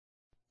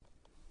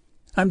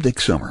I'm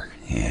Dick Summer,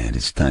 and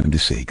it's time to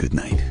say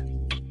goodnight.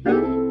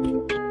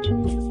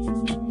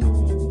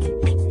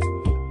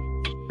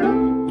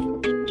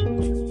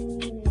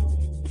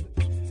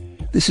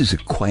 This is a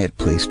quiet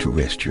place to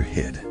rest your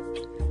head,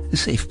 a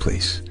safe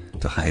place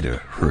to hide a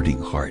hurting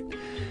heart,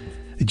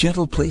 a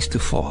gentle place to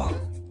fall.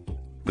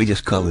 We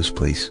just call this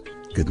place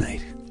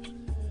goodnight.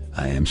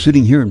 I am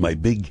sitting here in my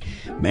big,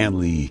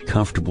 manly,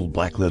 comfortable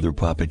black leather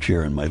papa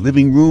chair in my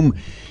living room,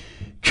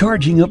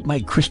 charging up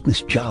my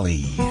Christmas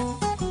jolly.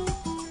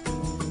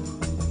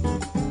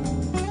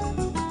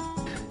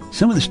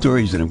 Some of the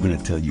stories that I'm going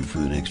to tell you for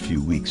the next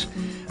few weeks,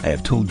 I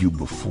have told you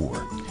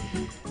before.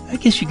 I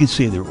guess you could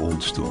say they're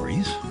old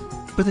stories,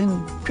 but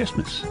then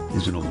Christmas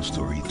is an old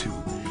story too.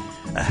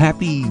 A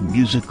happy,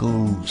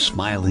 musical,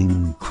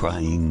 smiling,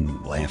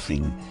 crying,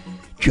 laughing,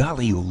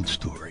 jolly old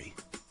story.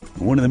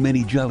 One of the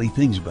many jolly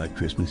things about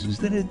Christmas is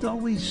that it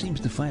always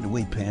seems to find a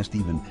way past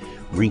even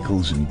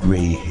wrinkles and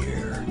gray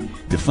hair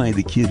to find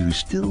the kid who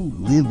still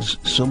lives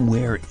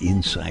somewhere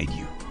inside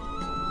you.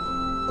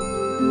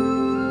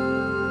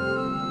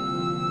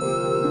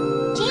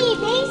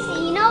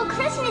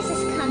 Christmas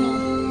is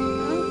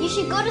coming. You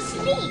should go to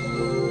sleep.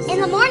 In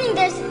the morning,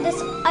 there's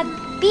a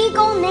big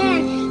old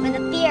man with a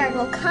beard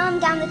will come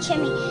down the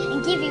chimney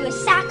and give you a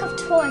sack of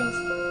toys.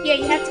 Yeah,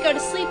 you have to go to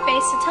sleep,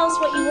 Base, so tell us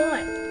what you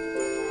want.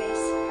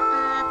 Base.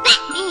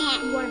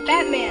 Batman. You want a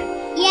Batman?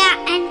 Yeah,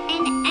 and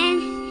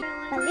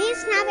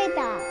Feliz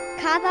Navidad,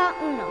 cada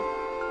uno.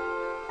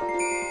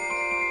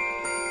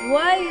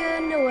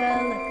 Joyeux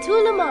Noël à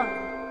tout le monde.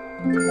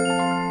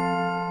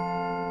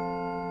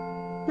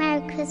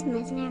 Merry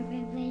Christmas, everybody.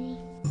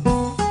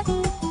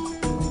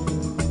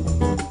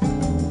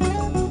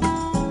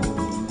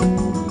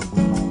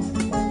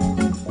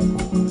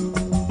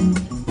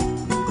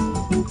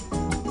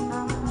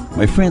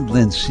 My friend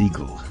Len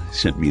Siegel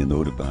sent me a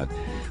note about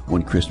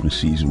one Christmas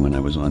season when I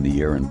was on the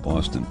air in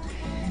Boston.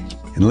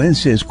 And Len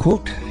says,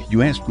 quote,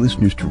 "You asked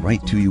listeners to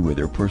write to you with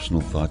their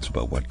personal thoughts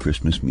about what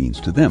Christmas means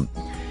to them.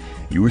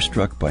 You were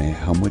struck by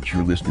how much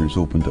your listeners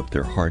opened up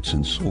their hearts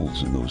and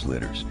souls in those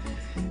letters.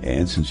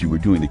 And since you were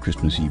doing the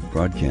Christmas Eve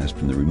broadcast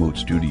from the remote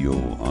studio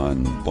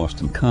on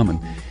Boston Common,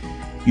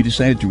 you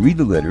decided to read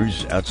the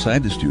letters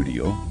outside the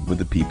studio with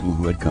the people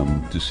who had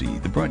come to see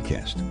the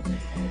broadcast.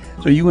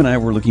 So you and I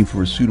were looking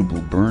for a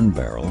suitable burn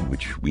barrel,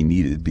 which we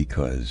needed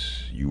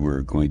because you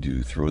were going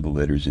to throw the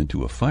letters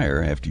into a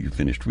fire after you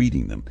finished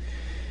reading them.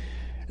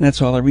 And that's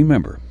all I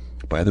remember.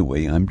 By the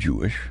way, I'm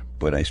Jewish,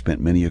 but I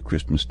spent many a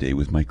Christmas day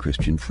with my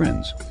Christian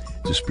friends.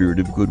 It's a spirit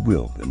of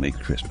goodwill that makes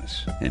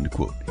Christmas." End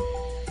quote.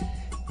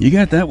 You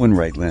got that one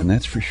right, Len,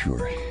 that's for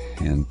sure.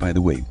 And by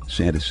the way,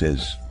 Santa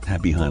says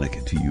Happy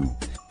Hanukkah to you.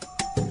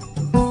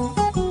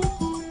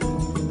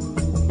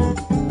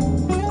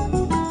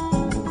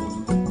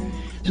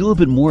 There's a little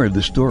bit more of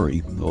the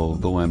story,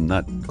 although I'm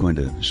not going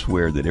to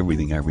swear that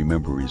everything I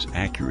remember is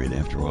accurate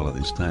after all of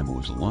this time. It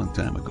was a long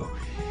time ago.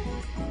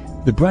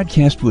 The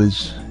broadcast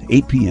was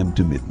 8 p.m.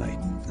 to midnight,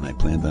 and I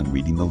planned on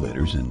reading the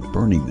letters and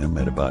burning them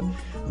at about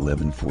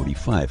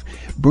 11:45.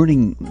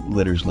 Burning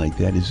letters like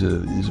that is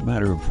a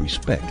matter of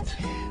respect.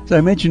 So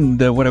I mentioned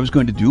what I was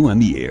going to do on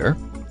the air,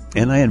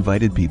 and I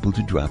invited people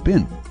to drop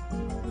in.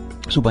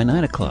 So by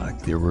 9 o'clock,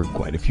 there were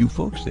quite a few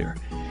folks there.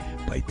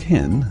 By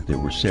 10, there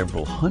were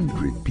several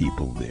hundred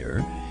people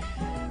there.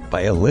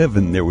 By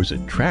 11, there was a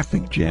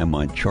traffic jam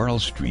on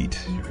Charles Street,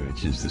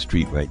 which is the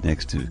street right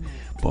next to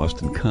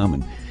Boston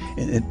Common.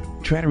 And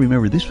try to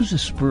remember, this was a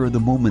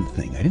spur-of-the-moment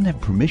thing. I didn't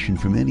have permission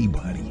from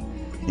anybody,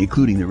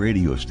 including the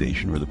radio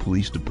station or the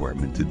police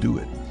department, to do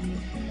it.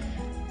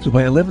 So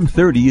by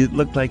 11:30, it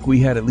looked like we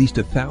had at least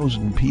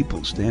 1,000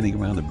 people standing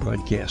around the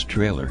broadcast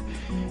trailer,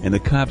 and the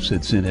cops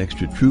had sent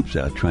extra troops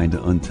out trying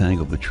to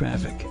untangle the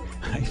traffic.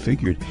 I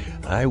figured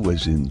I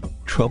was in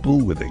trouble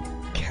with a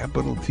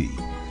capital T.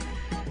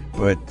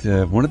 But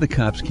one of the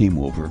cops came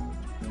over.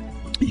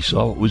 He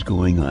saw what was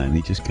going on, and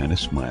he just kind of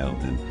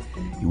smiled, and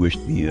he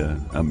wished me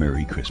a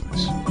Merry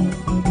Christmas.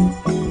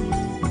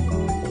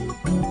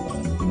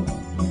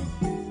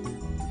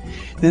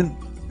 Then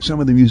some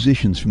of the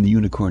musicians from the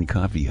Unicorn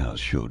Coffee House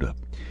showed up.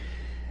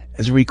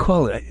 As I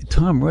recall,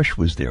 Tom Rush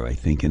was there, I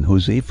think, and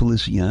Jose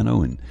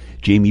Feliciano and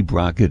Jamie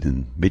Brockett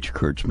and Mitch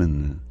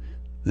Kurtzman,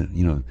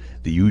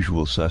 the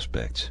usual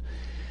suspects.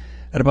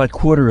 At about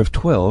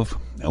 11:15,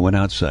 I went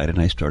outside and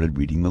I started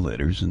reading the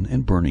letters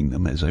and burning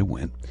them as I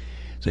went.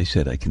 As I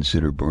said, I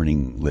consider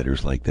burning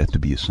letters like that to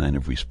be a sign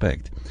of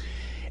respect.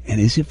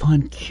 And as if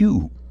on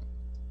cue,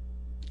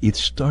 it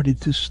started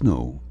to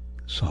snow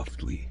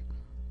softly.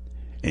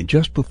 And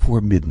just before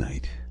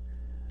midnight,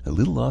 a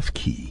little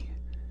off-key,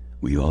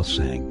 we all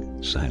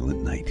sang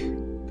Silent Night.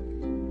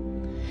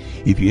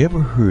 If you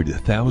ever heard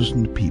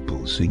 1,000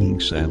 people singing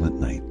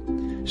Silent Night,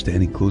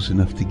 standing close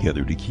enough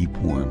together to keep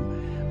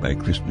warm by a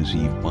Christmas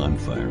Eve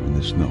bonfire in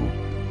the snow,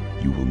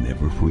 you will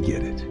never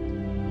forget it.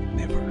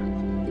 Never.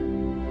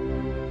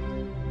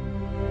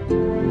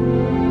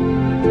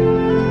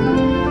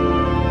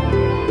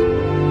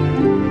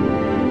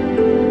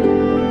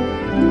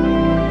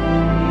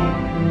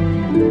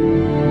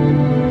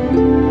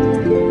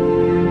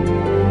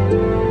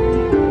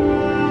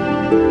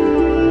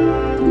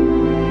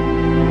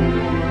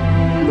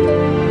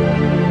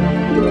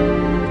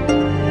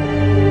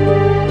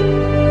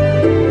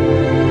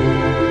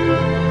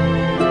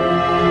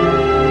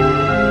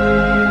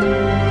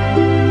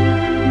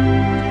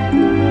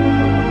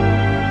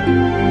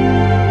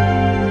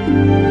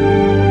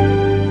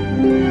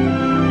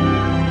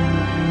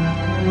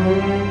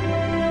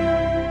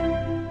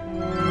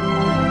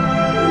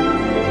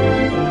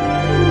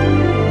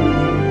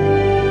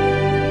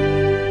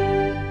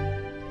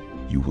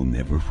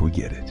 never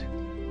forget it.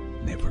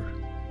 Never.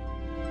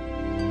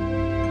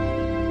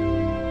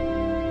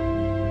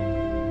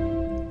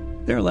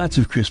 There are lots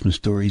of Christmas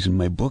stories in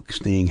my book,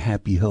 Staying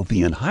Happy,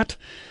 Healthy, and Hot,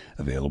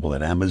 available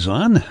at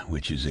Amazon,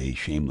 which is a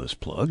shameless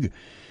plug.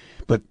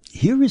 But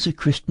here is a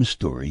Christmas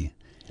story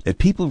that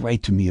people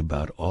write to me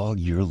about all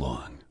year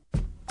long.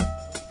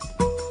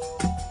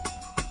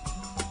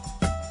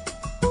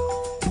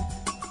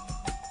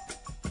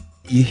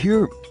 You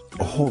hear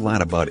a whole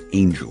lot about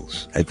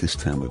angels at this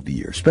time of the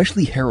year,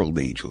 especially herald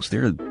angels.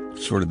 They're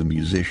sort of the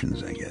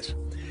musicians, I guess.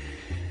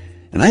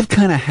 And I've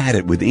kind of had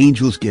it with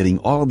angels getting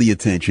all the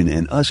attention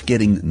and us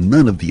getting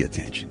none of the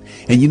attention.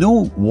 And you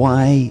know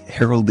why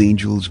herald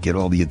angels get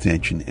all the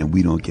attention and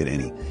we don't get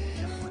any?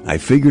 I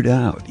figured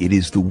out it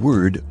is the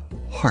word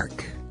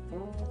hark.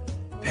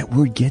 That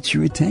word gets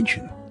your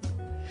attention.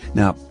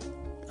 Now,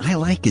 I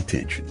like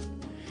attention.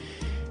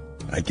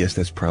 I guess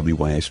that's probably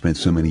why I spent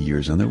so many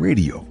years on the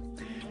radio.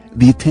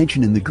 The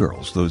attention and the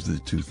girls, those are the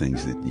two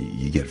things that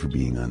you get for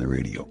being on the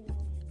radio.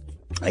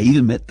 I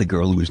even met the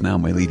girl who is now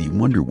my Lady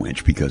Wonder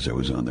Wench because I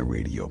was on the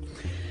radio.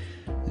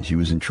 And she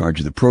was in charge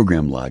of the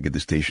program log at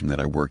the station that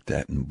I worked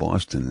at in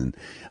Boston. And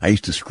I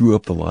used to screw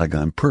up the log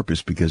on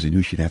purpose because I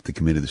knew she'd have to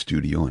come into the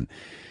studio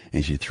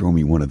and she'd throw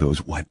me one of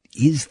those, "What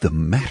is the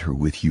matter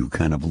with you?"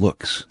 kind of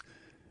looks.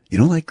 You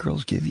know, like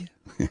girls give you?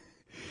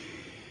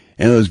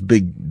 And those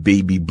big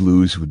baby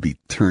blues would be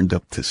turned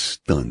up to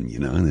stun, you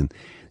know,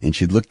 and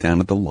she'd look down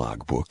at the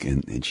logbook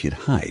and she'd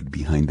hide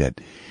behind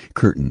that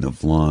curtain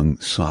of long,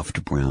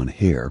 soft brown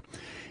hair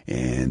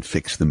and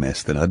fix the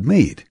mess that I'd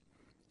made.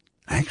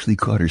 I actually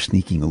caught her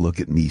sneaking a look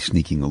at me,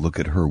 sneaking a look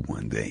at her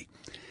one day.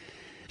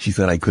 She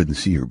thought I couldn't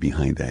see her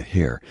behind that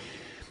hair.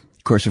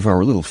 Of course, if I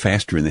were a little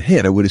faster in the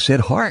head, I would have said,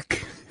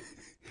 "Hark!"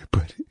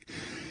 But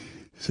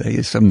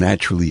say some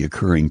naturally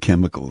occurring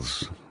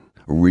chemicals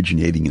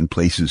originating in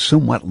places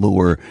somewhat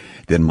lower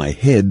than my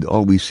head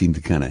always seemed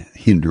to kind of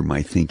hinder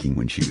my thinking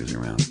when she was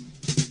around.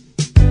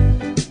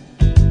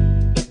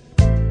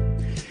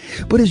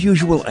 But as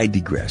usual, I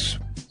digress.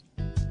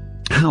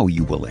 How,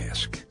 you will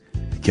ask?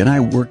 Can I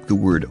work the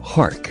word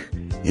hark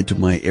into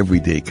my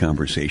everyday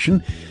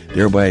conversation,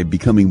 thereby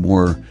becoming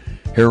more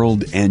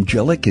herald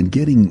angelic and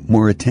getting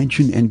more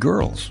attention and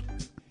girls?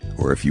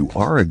 Or if you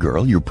are a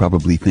girl, you're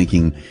probably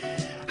thinking,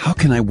 how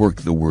can I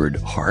work the word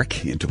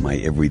hark into my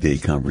everyday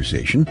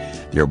conversation,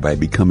 thereby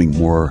becoming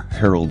more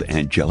herald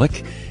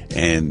angelic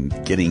and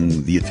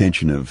getting the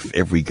attention of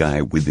every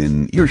guy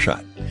within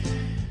earshot?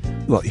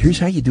 Well, here's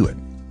how you do it.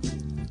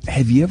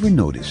 Have you ever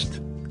noticed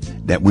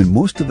that when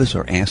most of us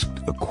are asked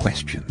a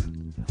question,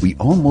 we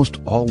almost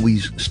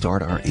always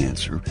start our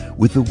answer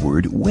with the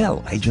word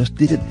 "well"? I just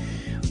did it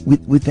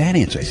with that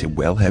answer. I said,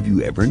 "Well, have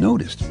you ever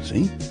noticed?"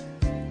 See?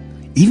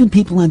 Even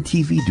people on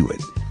TV do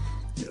it.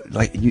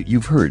 Like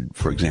you've heard,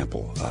 for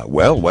example,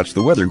 "Well, what's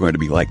the weather going to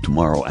be like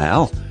tomorrow,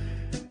 Al?"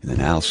 And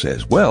then Al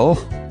says, "Well,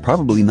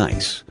 probably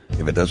nice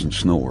if it doesn't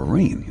snow or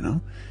rain," you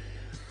know?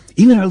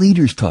 Even our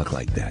leaders talk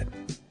like that.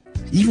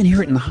 You even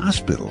hear it in the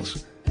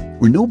hospitals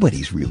where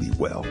nobody's really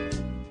well.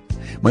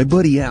 My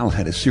buddy Al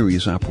had a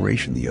serious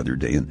operation the other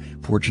day, and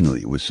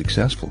fortunately it was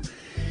successful.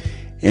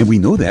 And we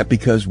know that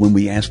because when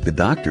we asked the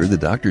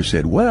doctor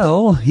said,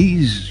 "Well,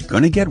 he's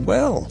going to get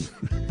well."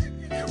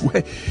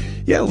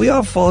 Yeah, we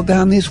all fall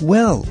down this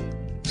well.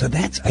 So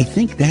I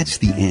think that's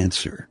the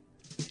answer.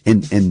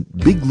 And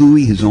Big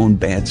Louie, his own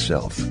bad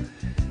self,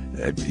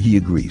 he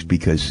agrees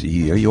because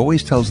he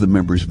always tells the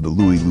members of the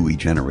Louie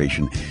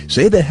generation,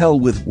 say the hell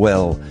with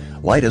well,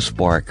 light a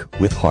spark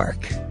with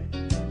hark.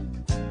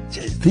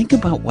 Think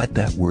about what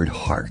that word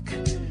hark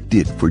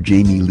did for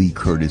Jamie Lee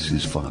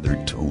Curtis's father,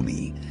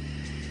 Tony.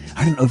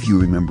 I don't know if you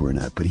remember or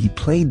not, but he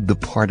played the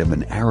part of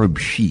an Arab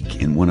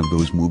sheik in one of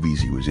those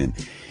movies he was in.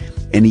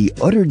 And he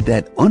uttered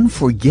that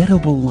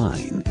unforgettable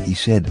line. He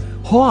said,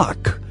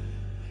 "Hawk,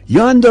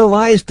 yonder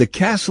lies the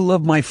castle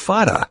of my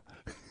father."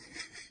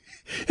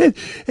 And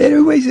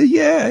everybody said,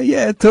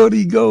 yeah,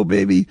 Tony, go,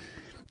 baby.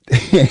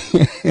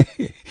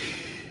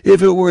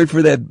 If it weren't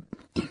for that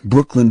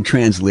Brooklyn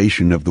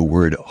translation of the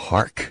word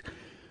hark,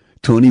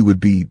 Tony would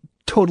be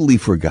totally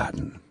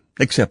forgotten.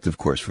 Except, of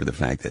course, for the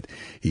fact that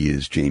he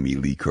is Jamie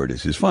Lee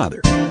Curtis's father.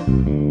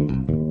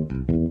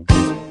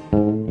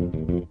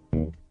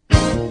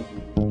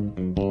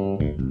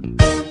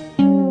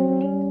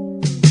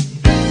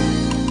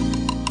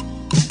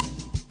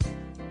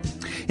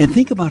 And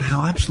think about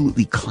how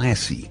absolutely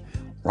classy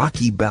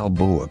Rocky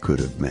Balboa could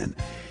have been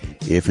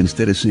if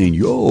instead of saying,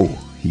 "Yo,"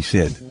 he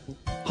said,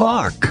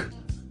 "Hark."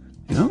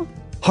 You know?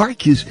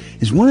 Hark is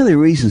one of the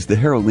reasons the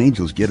Herald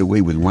Angels get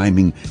away with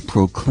rhyming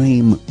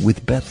proclaim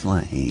with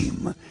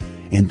Bethlehem.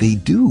 And they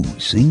do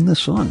sing the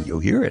song. You'll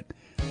hear it.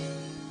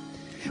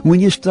 When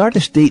you start a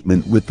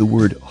statement with the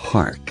word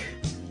hark,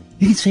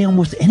 you can say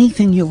almost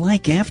anything you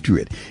like after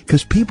it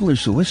because people are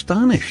so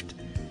astonished.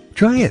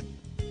 Try it.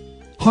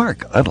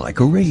 Hark, I'd like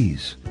a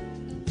raise.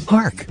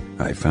 Hark,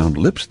 I found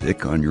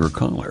lipstick on your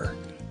collar.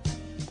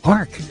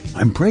 Hark,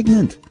 I'm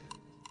pregnant.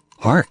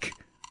 Hark,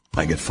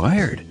 I get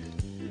fired.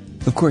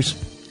 Of course,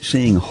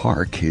 saying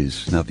hark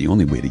is not the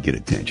only way to get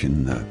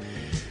attention.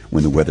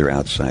 when the weather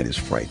outside is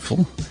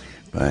frightful.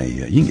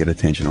 You can get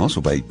attention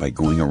also by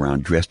going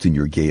around dressed in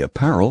your gay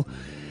apparel,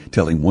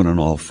 telling one and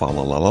all fa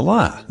la la la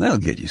la. That'll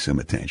get you some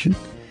attention.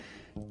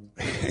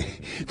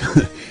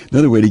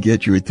 Another way to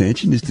get your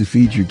attention is to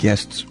feed your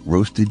guests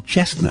roasted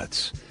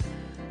chestnuts.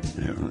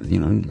 You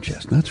know,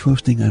 chestnuts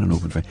roasting on an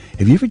open fire.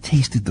 Have you ever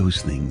tasted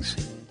those things?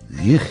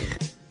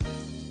 Yuck.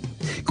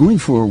 Going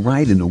for a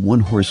ride in a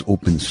one-horse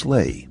open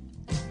sleigh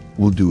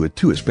will do it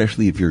too,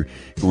 especially if you're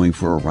going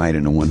for a ride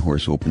in a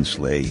one-horse open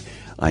sleigh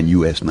on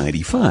US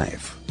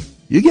 95.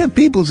 You get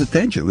people's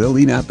attention. They'll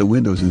lean out the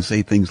windows and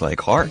say things like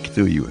hark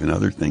to you and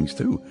other things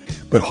too.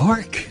 But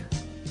hark,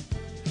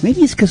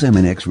 maybe it's because I'm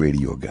an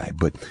ex-radio guy,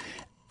 but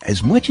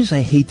as much as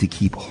I hate to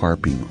keep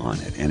harping on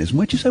it, and as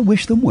much as I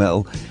wish them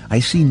well, I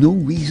see no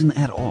reason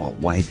at all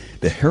why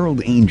the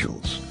Herald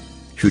Angels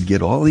should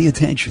get all the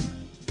attention,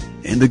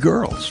 and the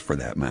girls for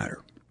that matter.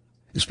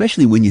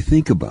 Especially when you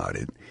think about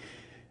it,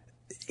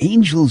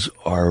 angels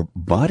are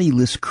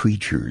bodiless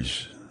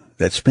creatures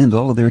that spend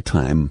all of their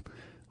time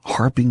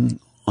harping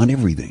on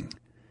everything.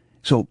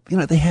 So,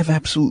 they have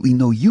absolutely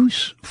no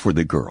use for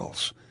the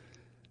girls.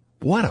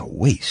 What a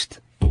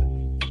waste.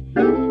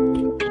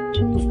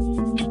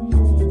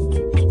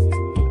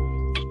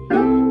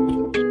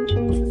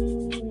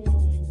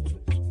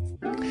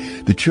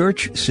 The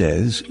church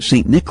says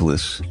St.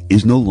 Nicholas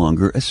is no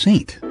longer a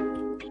saint.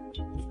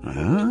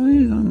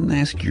 Don't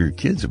ask your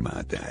kids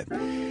about that.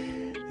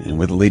 And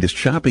with the latest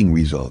shopping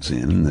results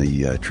in,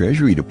 the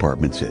Treasury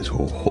Department says,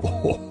 ho, ho,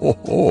 ho, ho,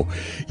 ho.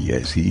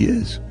 Yes, he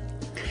is.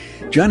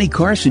 Johnny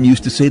Carson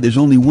used to say there's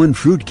only one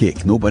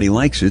fruitcake. Nobody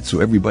likes it, so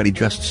everybody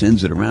just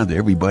sends it around to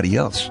everybody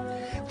else.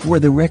 For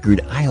the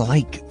record, I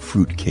like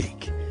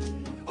fruitcake.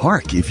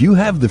 Hark, if you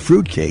have the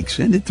fruitcake,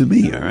 send it to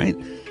me, all right?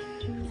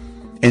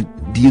 And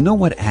do you know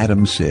what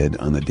Adam said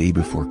on the day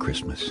before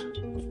Christmas?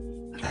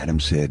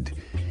 Adam said,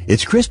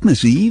 "It's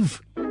Christmas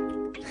Eve."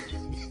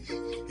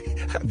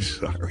 I'm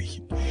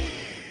sorry.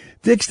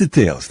 Fix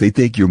details. They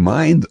take your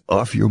mind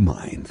off your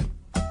mind.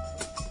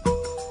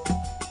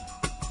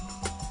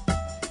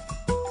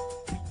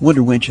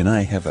 Wonder Wench and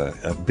I have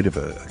a bit of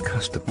a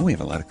custom. We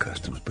have a lot of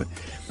customs, but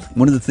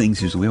one of the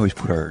things is we always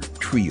put our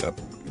tree up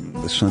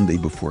the Sunday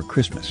before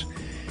Christmas.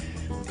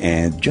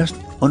 And just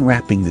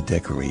unwrapping the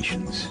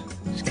decorations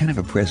is kind of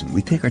a present.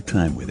 We take our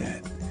time with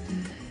that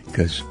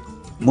because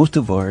most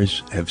of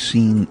ours have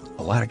seen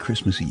a lot of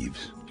Christmas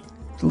Eves.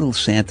 It's a little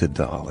Santa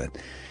doll that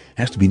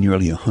has to be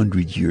nearly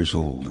 100 years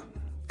old.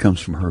 Comes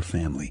from her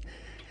family.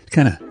 It's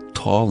kind of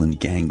tall and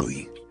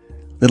gangly, a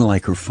little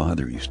like her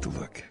father used to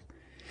look.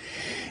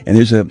 And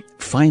there's a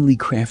finely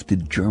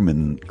crafted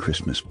German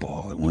Christmas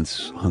ball that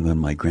once hung on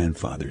my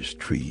grandfather's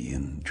tree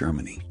in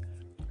Germany.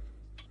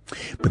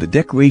 But the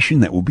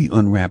decoration that will be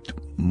unwrapped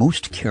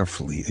most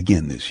carefully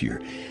again this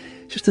year,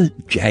 just a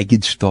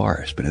jagged star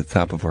has been at the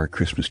top of our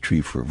Christmas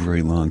tree for a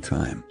very long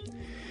time.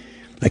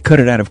 I cut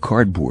it out of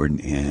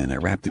cardboard and I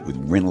wrapped it with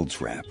Reynolds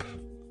wrap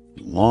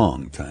a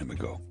long time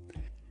ago.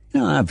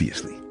 Now,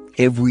 obviously,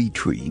 every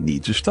tree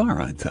needs a star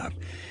on top.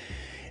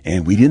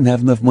 And we didn't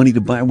have enough money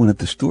to buy one at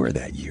the store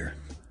that year.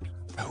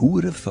 Who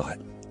would have thought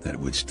that it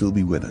would still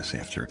be with us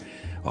after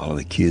all of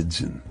the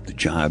kids and the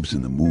jobs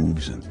and the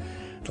moves and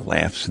the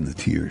laughs and the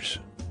tears?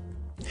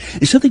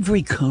 There's something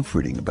very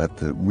comforting about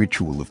the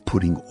ritual of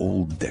putting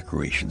old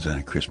decorations on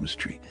a Christmas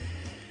tree.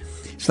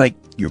 It's like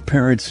your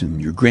parents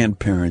and your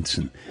grandparents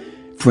and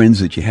friends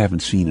that you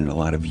haven't seen in a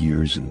lot of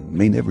years and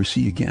may never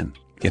see again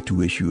get to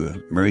wish you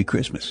a Merry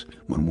Christmas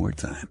one more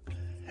time.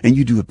 And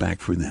you do it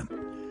back for them.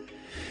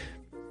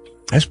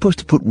 I was supposed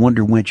to put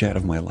Wonder Wench out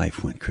of my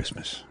life one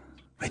Christmas.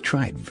 I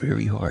tried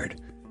very hard,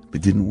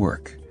 but didn't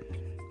work.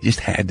 Just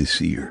had to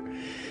see her.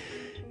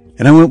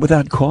 And I went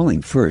without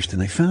calling first,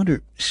 and I found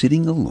her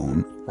sitting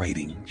alone,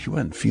 writing. She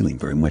wasn't feeling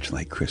very much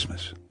like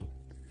Christmas.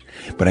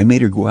 But I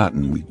made her go out,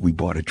 and we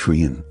bought a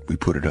tree, and we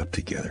put it up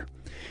together.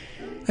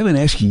 I've been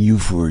asking you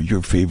for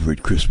your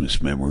favorite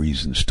Christmas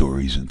memories and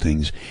stories and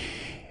things,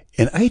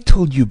 and I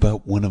told you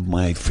about one of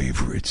my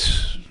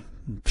favorites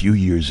a few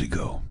years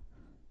ago.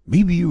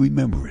 Maybe you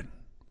remember it.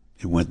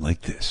 It went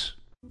like this.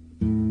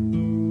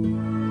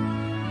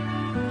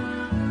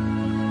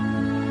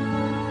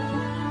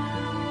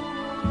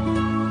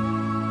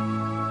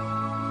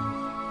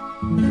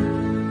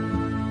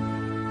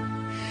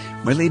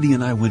 My lady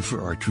and I went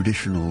for our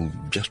traditional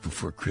just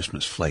before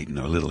Christmas flight in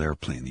our little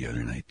airplane the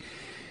other night.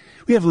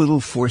 We have a little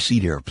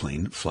 4-seat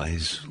airplane that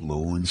flies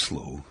low and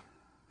slow.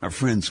 Our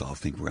friends all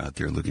think we're out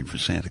there looking for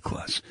Santa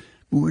Claus,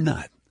 but we're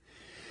not.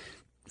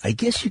 I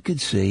guess you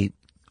could say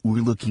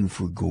we're looking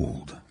for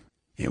gold.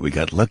 Yeah, we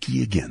got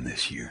lucky again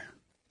this year.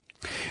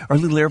 Our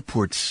little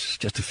airport's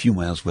just a few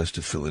miles west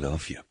of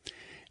Philadelphia.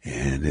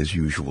 And as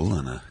usual,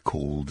 on a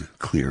cold,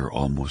 clear,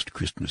 almost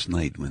Christmas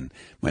night when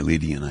my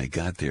lady and I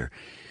got there,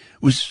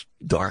 it was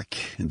dark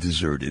and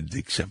deserted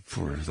except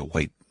for the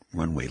white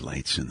runway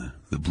lights and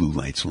the blue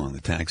lights along the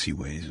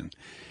taxiways and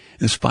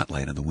the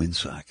spotlight on the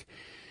windsock.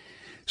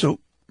 So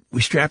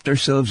we strapped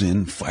ourselves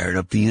in, fired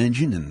up the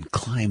engine, and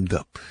climbed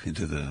up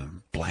into the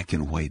black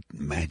and white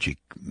magic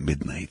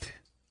midnight.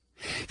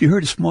 If you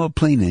heard a small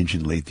plane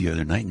engine late the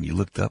other night and you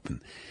looked up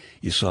and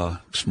you saw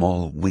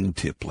small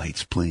wingtip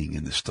lights playing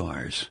in the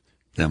stars,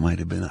 that might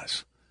have been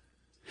us.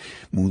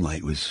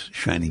 Moonlight was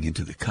shining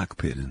into the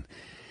cockpit and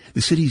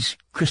the city's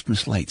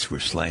Christmas lights were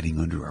sliding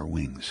under our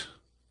wings.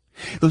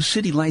 Those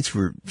city lights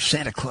were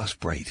Santa Claus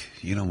bright.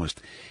 You'd almost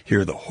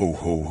hear the ho,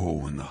 ho,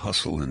 ho and the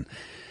hustle and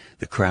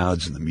the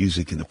crowds and the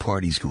music and the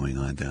parties going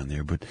on down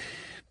there. But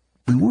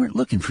we weren't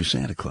looking for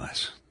Santa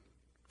Claus.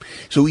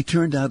 So we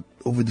turned out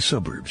over the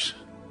suburbs,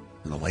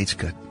 and the lights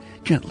got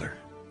gentler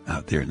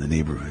out there in the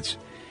neighborhoods.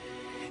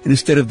 And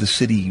instead of the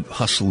city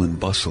hustle and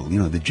bustle,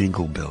 the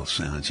jingle bell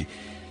sounds,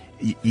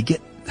 you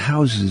get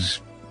houses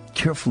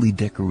carefully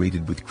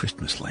decorated with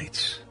Christmas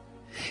lights.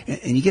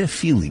 And you get a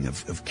feeling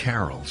of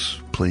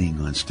carols playing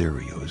on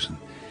stereos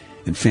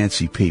and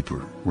fancy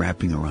paper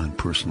wrapping around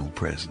personal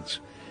presents.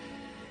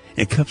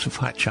 And cups of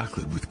hot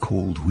chocolate with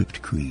cold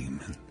whipped cream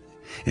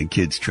and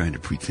kids trying to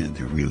pretend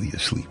they're really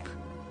asleep.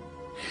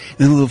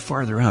 Then a little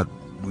farther out,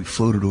 we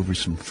floated over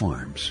some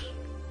farms,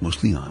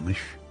 mostly Amish.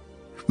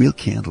 Real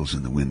candles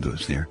in the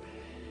windows there.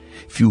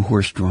 Few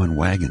horse-drawn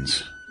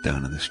wagons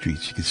down on the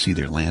streets. You could see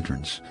their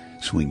lanterns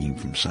swinging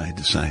from side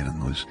to side on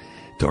those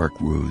dark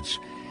roads.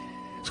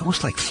 It's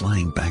almost like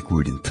flying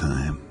backward in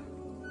time.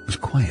 It was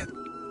quiet.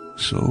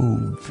 So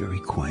very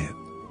quiet.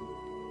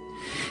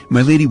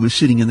 My lady was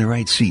sitting in the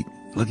right seat,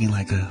 looking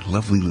like a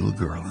lovely little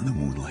girl in the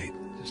moonlight,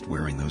 just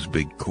wearing those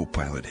big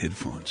Co-Pilot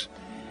headphones.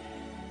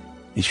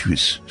 And she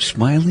was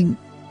smiling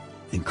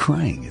and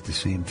crying at the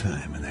same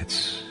time, and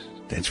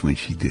that's when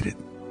she did it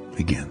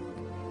again.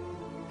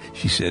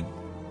 She said,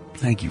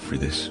 "Thank you for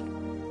this.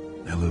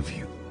 I love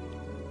you."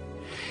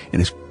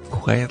 And as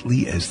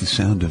quietly as the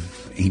sound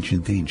of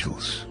ancient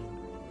angels,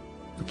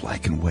 the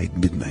black and white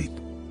midnight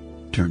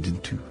turned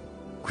into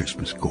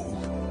Christmas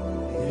gold.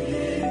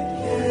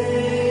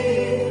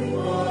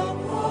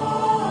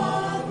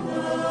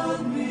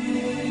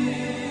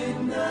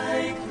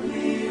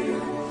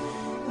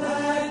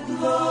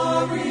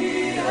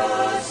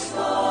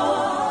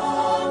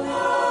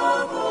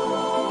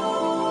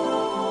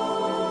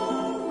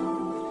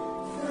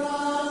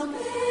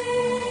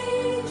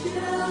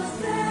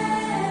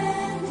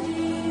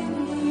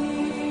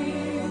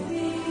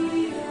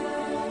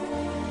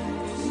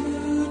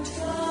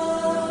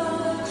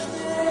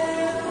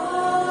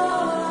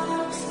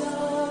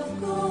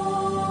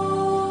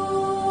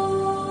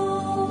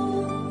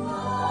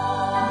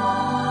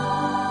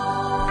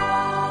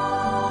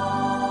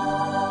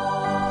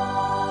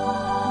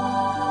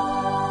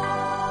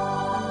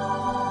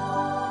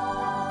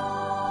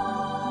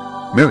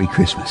 Merry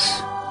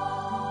Christmas.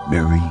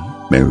 Merry,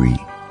 Merry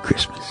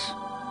Christmas.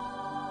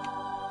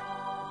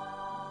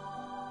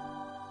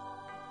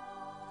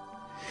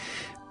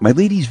 My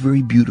lady's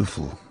very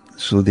beautiful,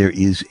 so there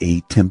is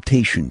a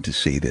temptation to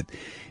say that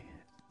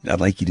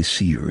I'd like you to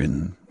see her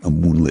in a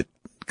moonlit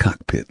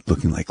cockpit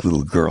looking like a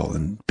little girl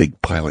in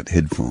big pilot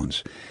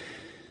headphones,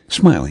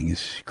 smiling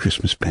as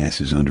Christmas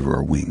passes under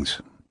our wings.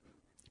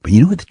 But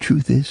you know what the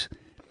truth is?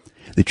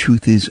 The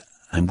truth is,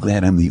 I'm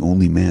glad I'm the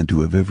only man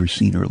to have ever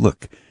seen her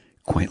look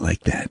quite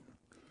like that.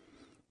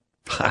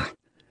 Ha!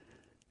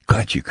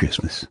 Got you,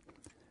 Christmas.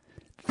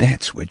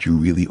 That's what you're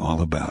really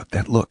all about,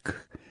 that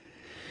look.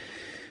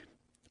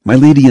 My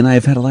lady and I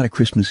have had a lot of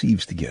Christmas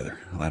Eves together,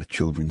 a lot of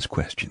children's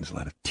questions, a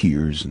lot of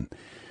tears and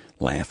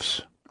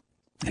laughs.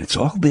 And it's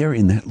all there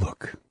in that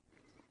look.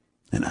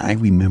 And I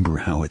remember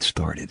how it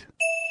started.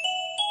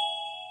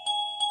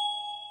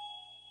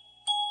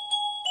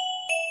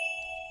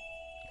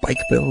 Bike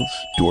bells,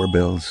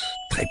 doorbells,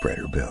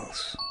 typewriter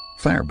bells,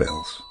 fire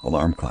bells,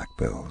 alarm clock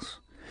bells.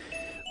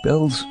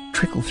 Bells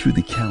trickle through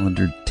the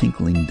calendar,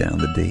 tinkling down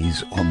the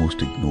days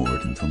almost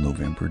ignored until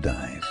November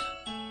dies.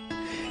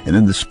 And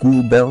then the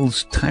school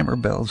bells, timer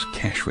bells,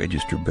 cash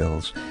register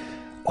bells,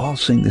 all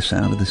sing the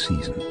sound of the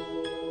season.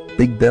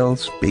 Big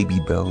bells, baby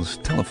bells,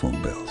 telephone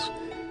bells.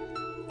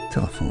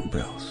 Telephone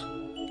bells.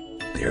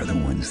 They're the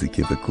ones that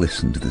give a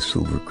glisten to the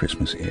silver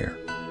Christmas air.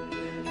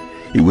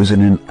 It was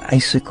in an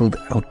icicled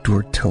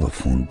outdoor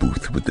telephone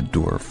booth with the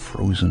door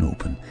frozen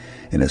open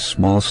and a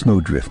small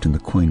snowdrift in the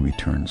coin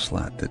return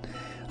slot that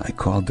I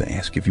called to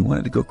ask if you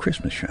wanted to go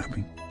Christmas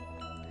shopping.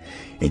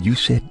 And you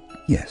said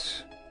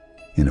yes,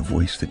 in a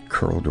voice that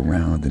curled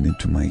around and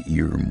into my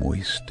ear,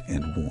 moist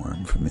and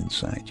warm from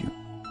inside you.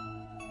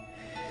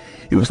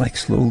 It was like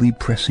slowly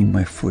pressing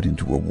my foot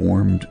into a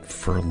warmed,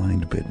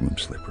 fur-lined bedroom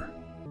slipper.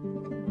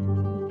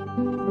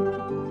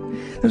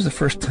 It was the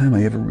first time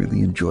I ever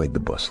really enjoyed the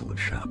bustle of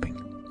shopping.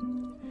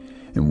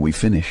 And when we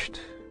finished,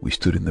 we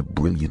stood in the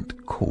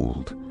brilliant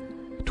cold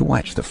to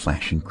watch the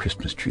flashing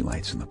Christmas tree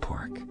lights in the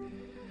park.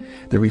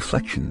 Their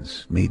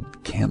reflections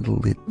made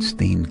candle-lit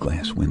stained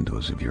glass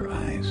windows of your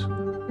eyes.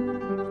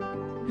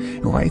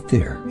 Right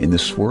there, in the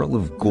swirl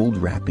of gold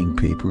wrapping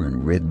paper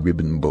and red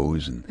ribbon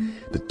bows and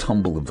the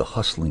tumble of the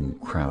hustling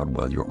crowd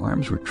while your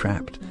arms were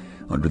trapped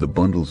under the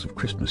bundles of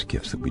Christmas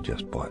gifts that we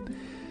just bought,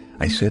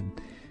 I said,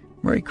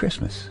 "Merry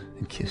Christmas,"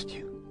 and kissed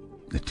you.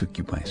 It took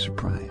you by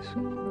surprise.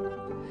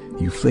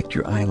 You flicked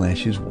your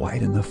eyelashes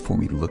wide enough for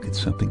me to look at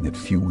something that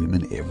few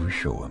women ever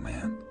show a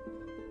man.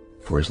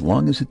 For as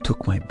long as it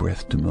took my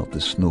breath to melt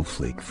the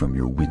snowflake from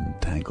your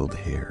wind-tangled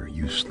hair,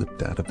 you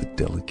slipped out of the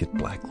delicate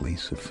black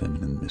lace of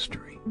feminine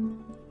mystery.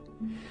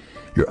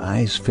 Your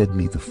eyes fed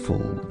me the full,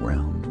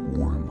 round,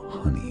 warm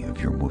honey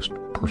of your most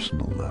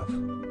personal love.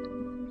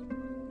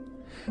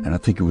 And I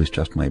think it was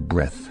just my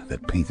breath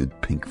that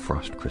painted pink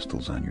frost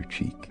crystals on your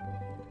cheek.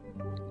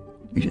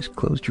 You just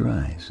closed your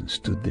eyes and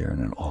stood there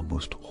in an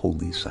almost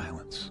holy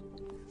silence.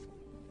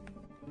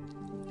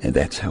 And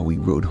that's how we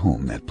rode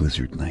home that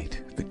blizzard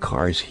night, the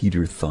car's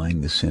heater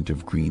thawing the scent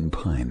of green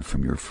pine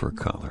from your fur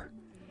collar.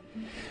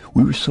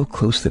 We were so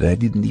close that I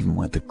didn't even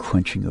want the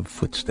crunching of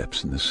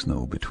footsteps in the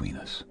snow between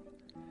us.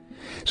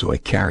 So I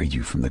carried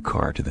you from the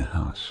car to the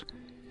house,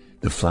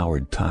 the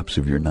flowered tops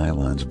of your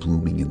nylons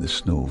blooming in the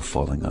snow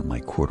falling on my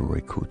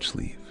corduroy coat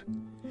sleeve,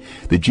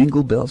 the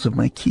jingle bells of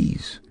my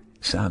keys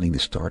sounding the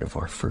start of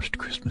our first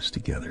Christmas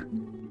together.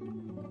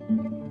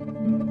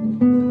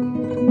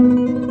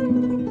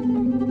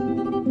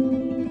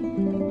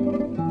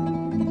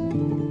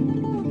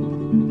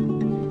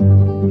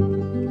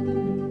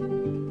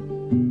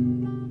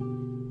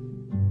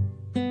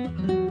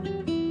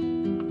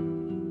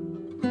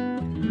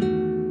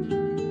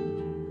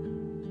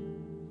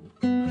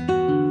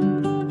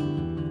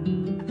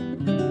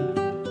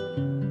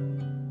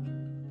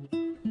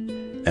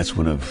 That's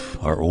one of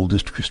our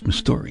oldest Christmas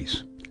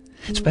stories.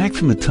 It's back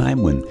from the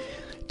time when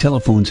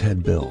telephones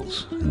had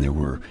bells and there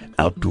were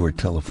outdoor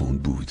telephone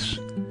booths.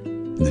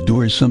 And the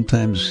doors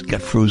sometimes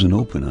got frozen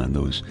open on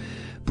those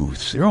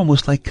booths. They're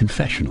almost like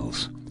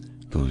confessionals,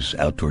 those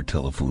outdoor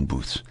telephone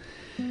booths.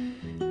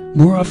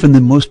 More often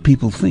than most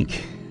people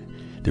think,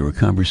 there were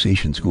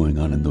conversations going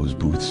on in those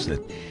booths that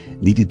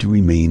needed to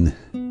remain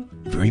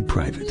very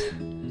private.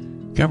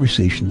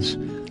 Conversations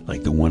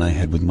like the one I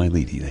had with my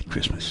lady that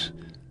Christmas,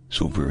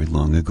 so very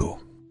long ago.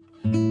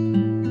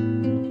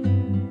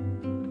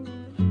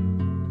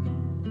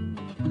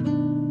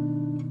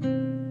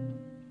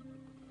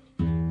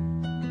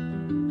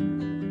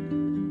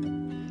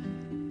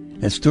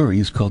 That story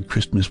is called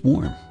Christmas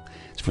Warm.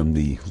 It's from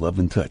the Love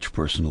and Touch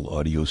personal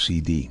audio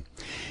CD.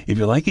 If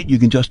you like it, you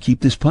can just keep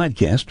this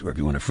podcast, or if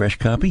you want a fresh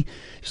copy,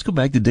 just go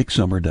back to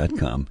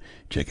dicksummer.com.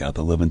 Check out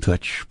the Love and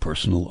Touch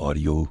personal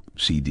audio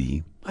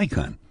CD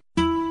icon.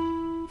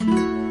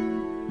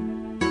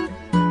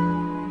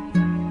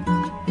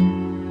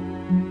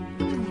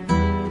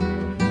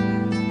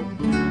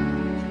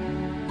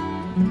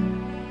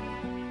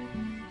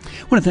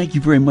 I want to thank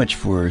you very much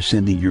for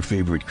sending your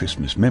favorite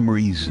Christmas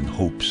memories and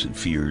hopes and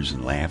fears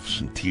and laughs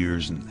and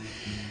tears. And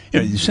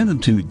you send them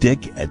to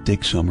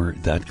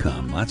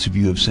dick@dicksummer.com. Lots of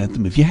you have sent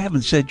them. If you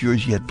haven't sent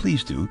yours yet,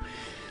 please do.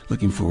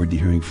 Looking forward to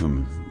hearing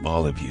from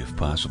all of you if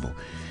possible.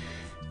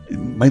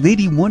 My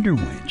lady Wonder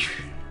Wench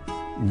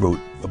wrote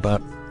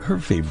about her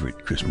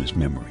favorite Christmas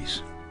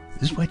memories.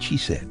 This is what she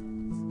said.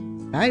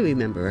 I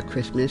remember a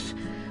Christmas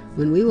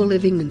when we were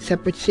living in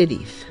separate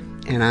cities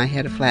and I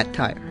had a flat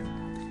tire.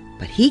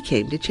 But he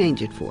came to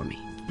change it for me.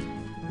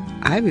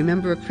 I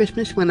remember a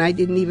Christmas when I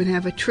didn't even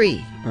have a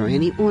tree or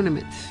any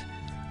ornaments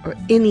or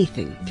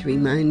anything to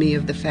remind me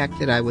of the fact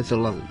that I was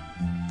alone.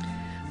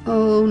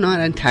 Oh,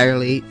 not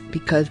entirely,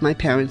 because my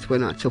parents were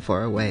not so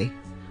far away,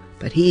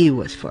 but he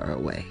was far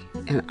away,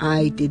 and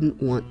I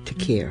didn't want to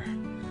care.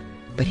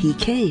 But he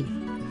came,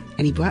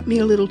 and he brought me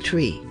a little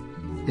tree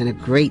and a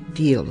great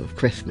deal of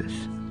Christmas.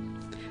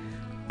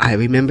 I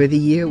remember the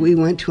year we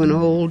went to an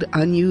old,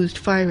 unused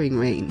firing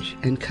range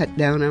and cut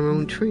down our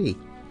own tree.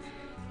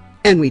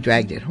 And we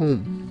dragged it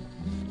home.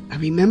 I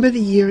remember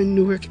the year in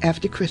Newark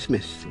after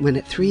Christmas when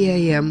at 3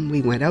 a.m.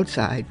 we went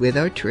outside with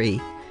our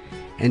tree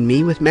and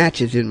me with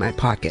matches in my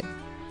pocket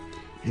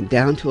and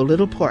down to a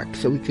little park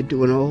so we could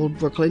do an old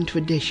Brooklyn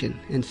tradition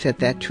and set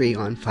that tree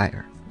on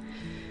fire.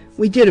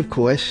 We did, of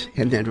course,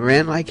 and then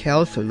ran like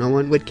hell so no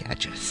one would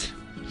catch us.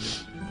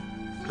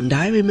 And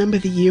I remember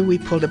the year we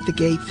pulled up the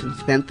gates and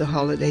spent the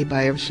holiday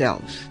by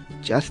ourselves,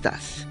 just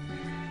us.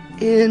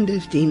 And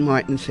as Dean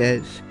Martin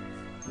says,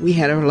 we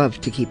had our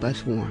love to keep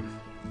us warm.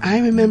 I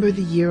remember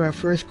the year our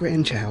first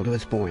grandchild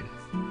was born.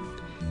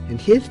 And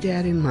his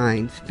dad and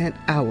mine spent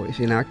hours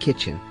in our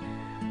kitchen,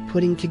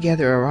 putting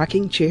together a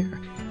rocking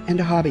chair and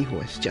a hobby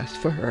horse just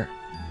for her.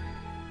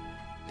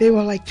 They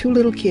were like two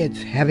little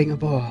kids having a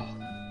ball.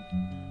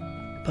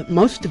 But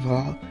most of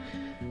all,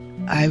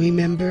 I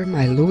remember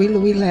my Louie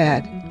Louie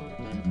lad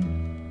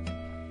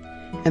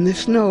and the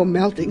snow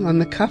melting on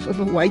the cuff of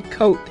a white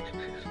coat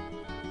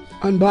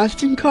on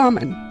Boston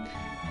Common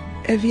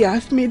as he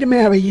asked me to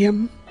marry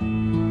him.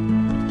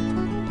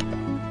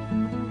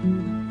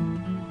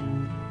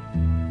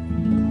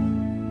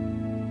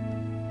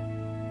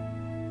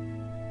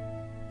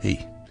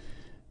 Hey,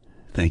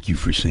 thank you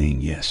for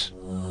saying yes.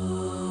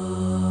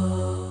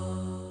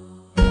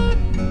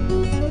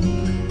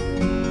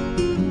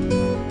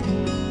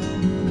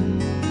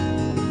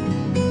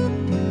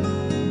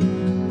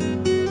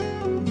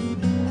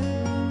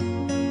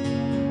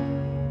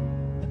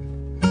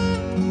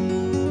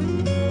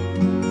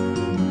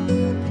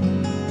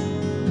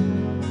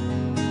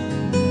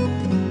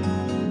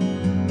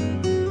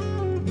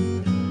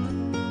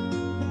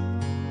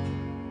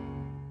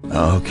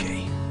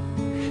 Okay,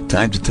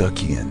 time to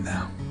tuck you in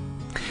now.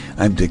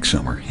 I'm Dick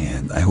Summer,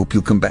 and I hope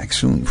you'll come back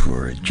soon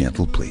for a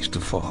gentle place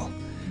to fall.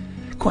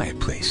 Quiet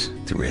place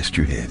to rest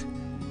your head.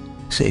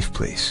 Safe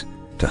place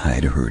to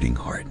hide a hurting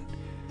heart.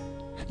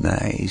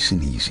 Nice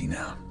and easy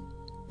now.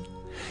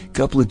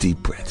 Couple of deep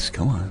breaths,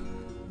 come on.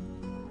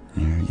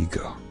 There you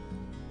go.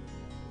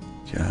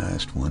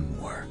 Just one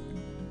more.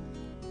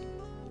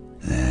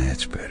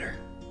 That's better.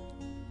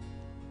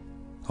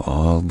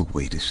 All the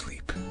way to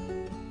sleep.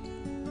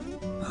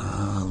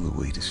 All the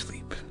way to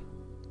sleep.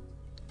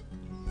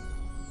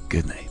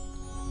 Good night.